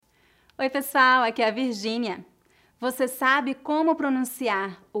Oi, pessoal, aqui é a Virgínia. Você sabe como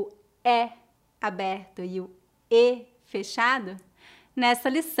pronunciar o E aberto e o E fechado? Nessa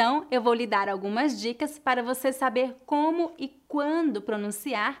lição, eu vou lhe dar algumas dicas para você saber como e quando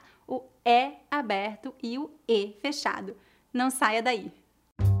pronunciar o E aberto e o E fechado. Não saia daí!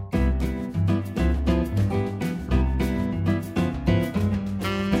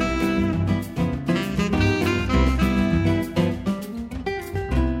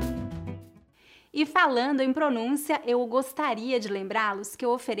 E falando em pronúncia, eu gostaria de lembrá-los que eu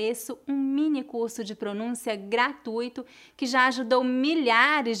ofereço um mini curso de pronúncia gratuito que já ajudou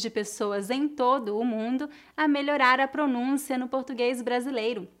milhares de pessoas em todo o mundo a melhorar a pronúncia no português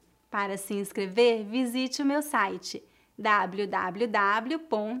brasileiro. Para se inscrever, visite o meu site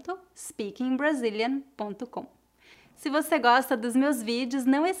www.speakingbrasilian.com. Se você gosta dos meus vídeos,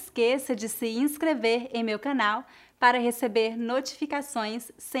 não esqueça de se inscrever em meu canal para receber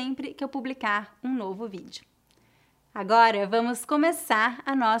notificações sempre que eu publicar um novo vídeo. Agora vamos começar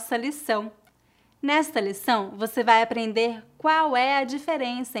a nossa lição. Nesta lição, você vai aprender qual é a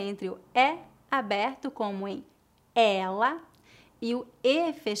diferença entre o E aberto, como em ela, e o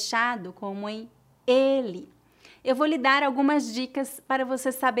E fechado, como em ele. Eu vou lhe dar algumas dicas para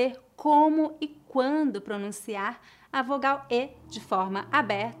você saber como e quando pronunciar a vogal E de forma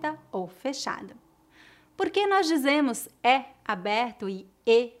aberta ou fechada. Por que nós dizemos E aberto e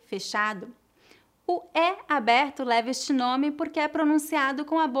E fechado? O E aberto leva este nome porque é pronunciado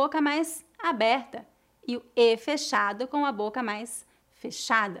com a boca mais aberta e o E fechado com a boca mais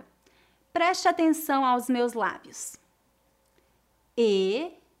fechada. Preste atenção aos meus lábios.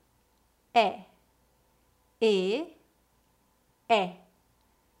 E, E. E, E.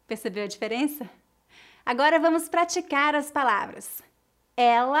 Percebeu a diferença? Agora vamos praticar as palavras.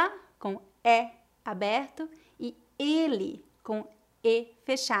 Ela com E aberto e ele com E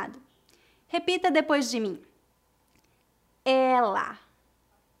fechado. Repita depois de mim. Ela,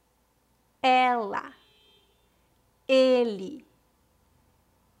 ela, ele,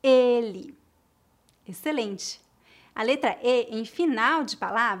 ele. Excelente! A letra E em final de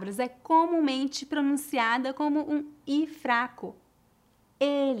palavras é comumente pronunciada como um I fraco.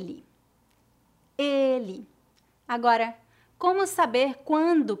 Ele, ele. Agora, como saber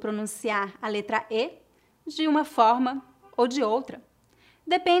quando pronunciar a letra E de uma forma ou de outra?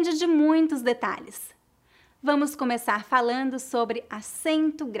 Depende de muitos detalhes. Vamos começar falando sobre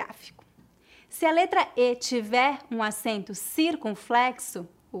acento gráfico. Se a letra E tiver um acento circunflexo,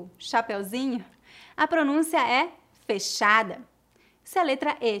 o chapeuzinho, a pronúncia é fechada. Se a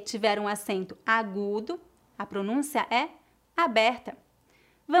letra E tiver um acento agudo, a pronúncia é aberta.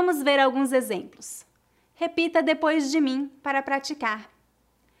 Vamos ver alguns exemplos. Repita depois de mim para praticar.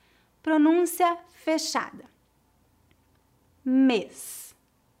 Pronúncia fechada. Mês,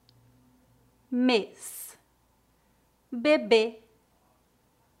 mês. Bebê,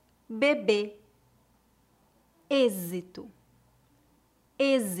 bebê. Êxito,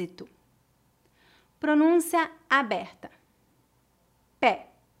 êxito. Pronúncia aberta.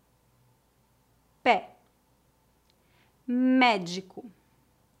 Pé, pé. Médico,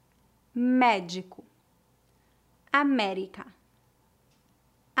 médico. América,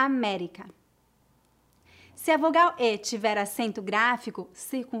 América. Se a vogal E tiver acento gráfico,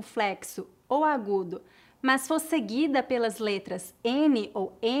 circunflexo ou agudo, mas for seguida pelas letras N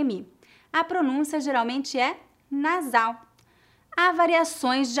ou M, a pronúncia geralmente é nasal. Há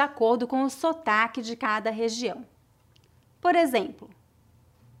variações de acordo com o sotaque de cada região. Por exemplo,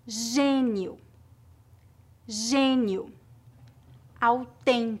 gênio, gênio.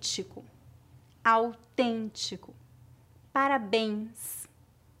 Autêntico, autêntico. Parabéns,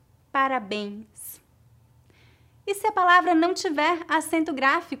 parabéns. E se a palavra não tiver acento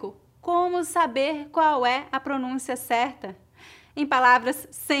gráfico, como saber qual é a pronúncia certa? Em palavras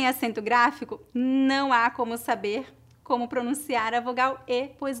sem acento gráfico, não há como saber como pronunciar a vogal E,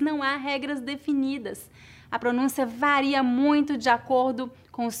 pois não há regras definidas. A pronúncia varia muito de acordo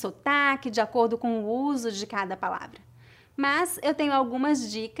com o sotaque, de acordo com o uso de cada palavra. Mas eu tenho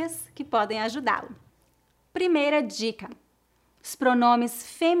algumas dicas que podem ajudá-lo. Primeira dica: os pronomes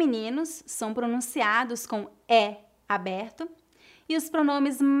femininos são pronunciados com E aberto e os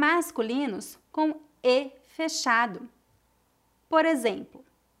pronomes masculinos com E fechado. Por exemplo,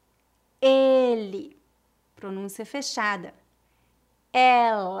 ele, pronúncia fechada.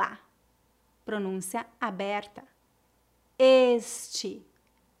 Ela, pronúncia aberta. Este,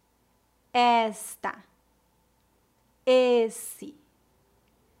 esta, esse,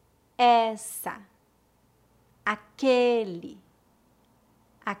 essa, aquele,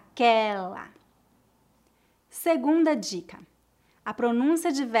 aquela. Segunda dica: A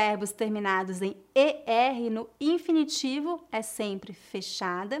pronúncia de verbos terminados em ER no infinitivo é sempre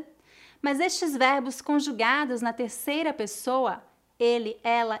fechada, mas estes verbos conjugados na terceira pessoa, ele,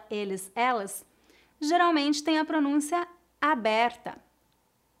 ela, eles, elas, geralmente têm a pronúncia aberta.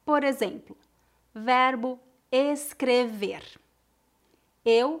 Por exemplo, verbo escrever.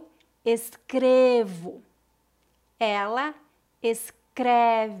 Eu escrevo. Ela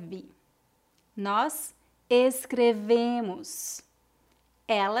escreve. Nós escrevemos.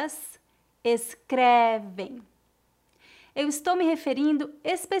 Elas escrevem. Eu estou me referindo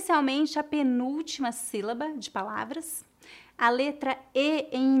especialmente à penúltima sílaba de palavras. A letra E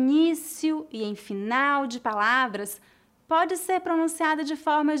em início e em final de palavras pode ser pronunciada de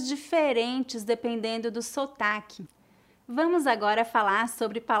formas diferentes dependendo do sotaque. Vamos agora falar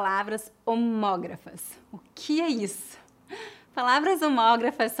sobre palavras homógrafas. O que é isso? Palavras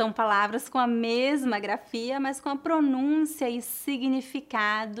homógrafas são palavras com a mesma grafia, mas com a pronúncia e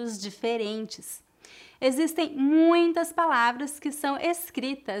significados diferentes. Existem muitas palavras que são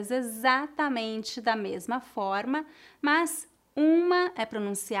escritas exatamente da mesma forma, mas uma é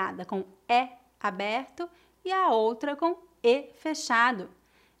pronunciada com E aberto e a outra com E fechado.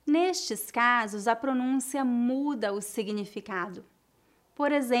 Nestes casos, a pronúncia muda o significado.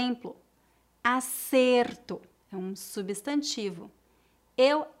 Por exemplo, acerto é um substantivo.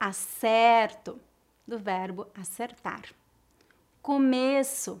 Eu acerto, do verbo acertar.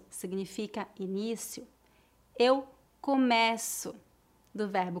 Começo significa início. Eu começo, do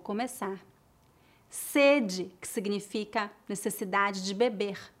verbo começar. Sede, que significa necessidade de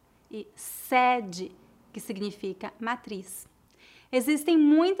beber. E sede, que significa matriz. Existem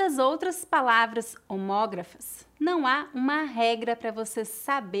muitas outras palavras homógrafas. Não há uma regra para você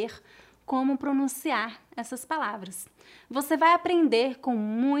saber como pronunciar essas palavras. Você vai aprender com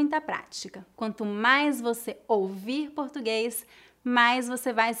muita prática. Quanto mais você ouvir português, mais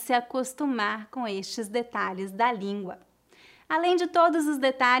você vai se acostumar com estes detalhes da língua. Além de todos os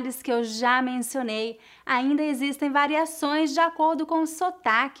detalhes que eu já mencionei, ainda existem variações de acordo com o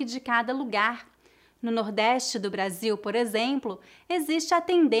sotaque de cada lugar. No Nordeste do Brasil, por exemplo, existe a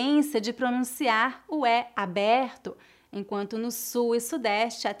tendência de pronunciar o E aberto, enquanto no Sul e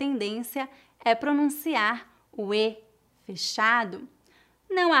Sudeste a tendência é pronunciar o E fechado.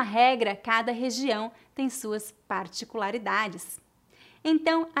 Não há regra, cada região tem suas particularidades.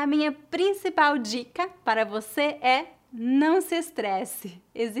 Então, a minha principal dica para você é: não se estresse.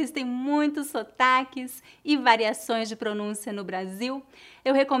 Existem muitos sotaques e variações de pronúncia no Brasil.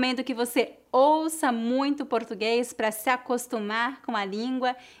 Eu recomendo que você ouça muito português para se acostumar com a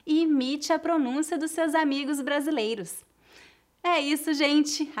língua e imite a pronúncia dos seus amigos brasileiros. É isso,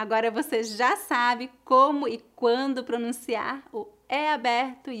 gente. Agora você já sabe como e quando pronunciar o E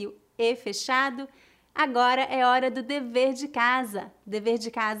aberto e o E fechado. Agora é hora do dever de casa. Dever de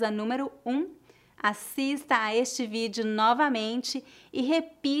casa número 1. Assista a este vídeo novamente e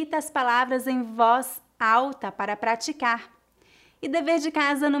repita as palavras em voz alta para praticar. E dever de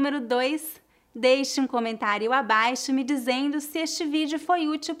casa número 2. Deixe um comentário abaixo me dizendo se este vídeo foi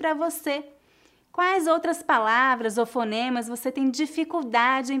útil para você. Quais outras palavras ou fonemas você tem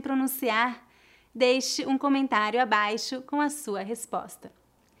dificuldade em pronunciar? Deixe um comentário abaixo com a sua resposta.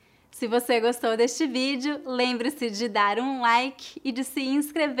 Se você gostou deste vídeo, lembre-se de dar um like e de se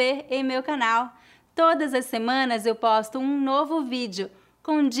inscrever em meu canal. Todas as semanas eu posto um novo vídeo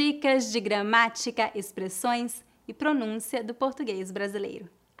com dicas de gramática, expressões e pronúncia do português brasileiro.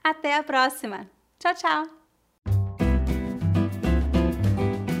 Até a próxima! Tchau, tchau!